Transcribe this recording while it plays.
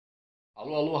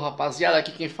Alô, alô, rapaziada,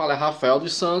 aqui quem fala é Rafael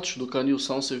dos Santos, do canil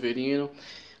São Severino.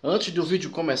 Antes do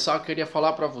vídeo começar, eu queria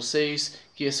falar pra vocês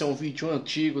que esse é um vídeo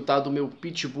antigo, tá? Do meu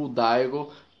Pitbull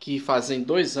Daygo, que fazem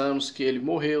 2 anos que ele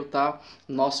morreu, tá?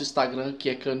 Nosso Instagram, que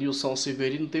é canil São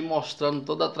Severino, tem mostrando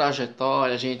toda a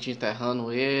trajetória, a gente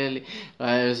enterrando ele,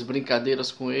 as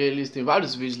brincadeiras com ele, tem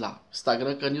vários vídeos lá.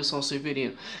 Instagram canil São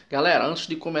Severino. Galera, antes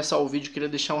de começar o vídeo, eu queria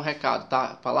deixar um recado,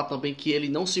 tá? Falar também que ele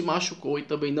não se machucou e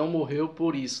também não morreu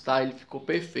por isso, tá? Ele ficou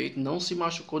perfeito, não se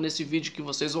machucou nesse vídeo que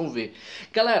vocês vão ver.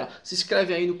 Galera, se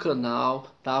inscreve aí no canal,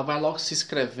 tá? Vai logo se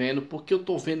inscrevendo, porque eu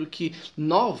tô vendo que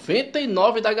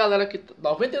 99%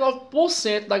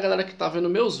 da galera que tá vendo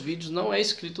meus vídeos não é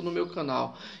inscrito no meu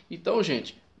canal. Então,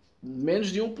 gente,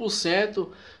 menos de 1%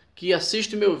 que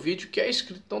assiste meu vídeo que é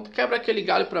inscrito. Então quebra aquele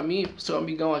galho pra mim, seu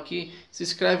amigão aqui, se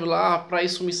inscreve lá pra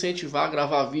isso me incentivar a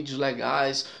gravar vídeos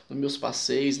legais nos meus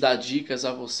passeios, dar dicas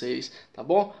a vocês, tá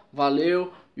bom?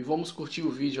 Valeu e vamos curtir o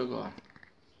vídeo agora.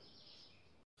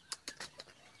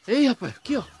 Ei, rapaz,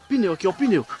 aqui ó, pneu aqui, ó, o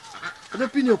pneu. Cadê o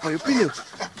pneu, pai? O pneu.